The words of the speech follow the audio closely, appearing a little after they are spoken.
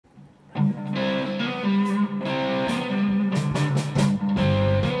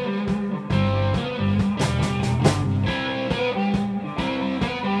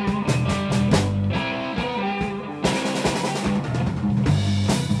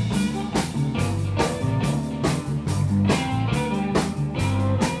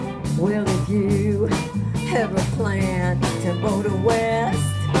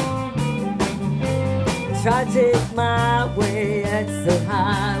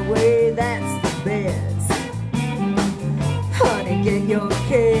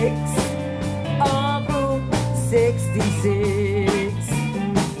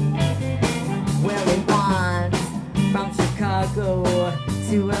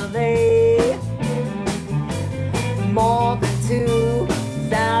to LA. More than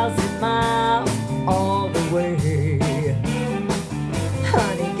 2,000 miles all the way.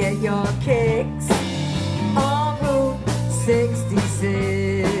 Honey, get your kicks on Route 66.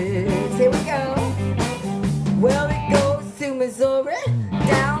 Here we go. Well, it goes to Missouri,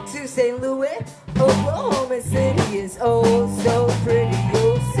 down to St. Louis. Oklahoma City is oh so pretty,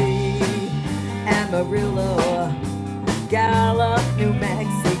 you'll see. Amarillo, Gallup, New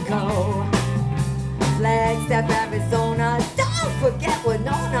Mexico, Flagstaff, Arizona, don't forget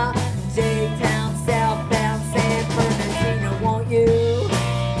Winona, J-Town, southbound San Bernardino. Won't you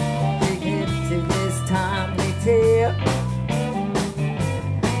dig into this timely tip?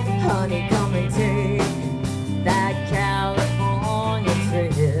 Honey, come and take that California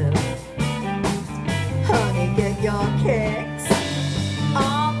trip. Honey, get your kicks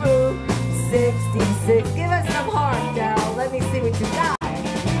on Route 66. Give us some heart, gal. Let me see what you got.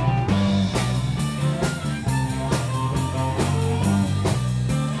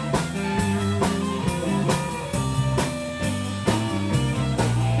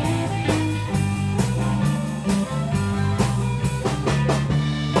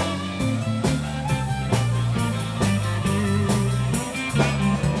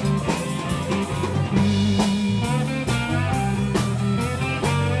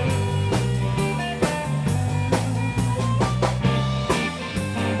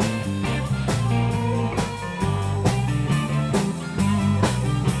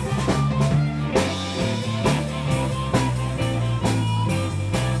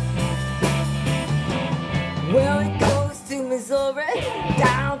 Well, it goes to Missouri,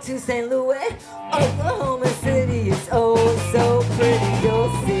 down to St. Louis. Oklahoma City is oh so pretty, you'll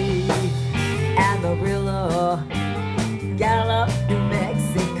see. Amarillo, Gallup, New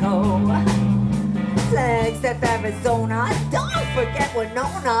Mexico, Flagstaff, Arizona, don't forget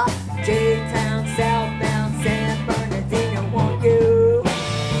Winona, J-Town, southbound San Bernardino. Won't you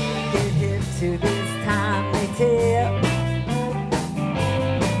get hip to this timely tip?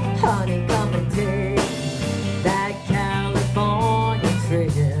 Honey, come and take that California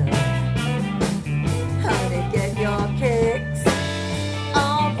trip. Honey, get your kicks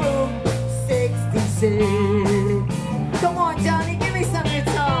on Route 66. Come on, Johnny, give me some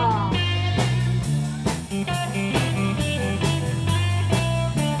guitar.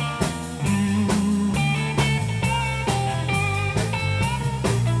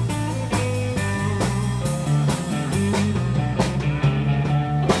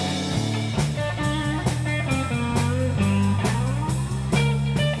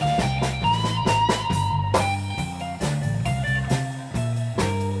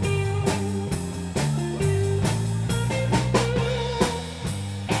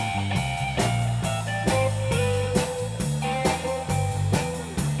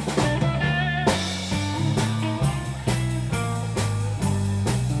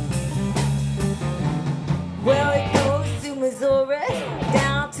 Well, it goes to Missouri,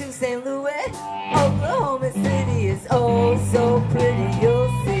 down to St. Louis. Oklahoma City is oh so pretty,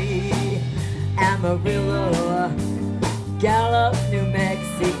 you'll see. Amarillo, Gallup, New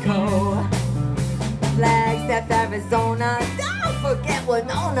Mexico, Flagstaff, Arizona, don't forget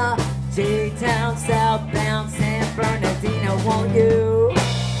Winona, J-Town, southbound San Bernardino. Won't you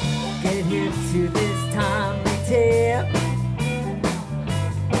get hip to this timely tip?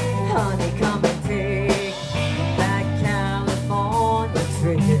 Honey, come and take that California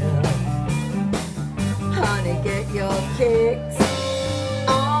trip. Honey, get your kicks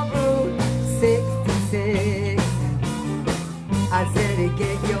on Route 66. I said it,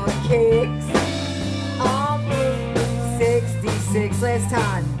 get your kicks on Route 66. Last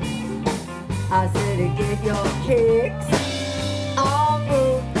time. I said it, get your kicks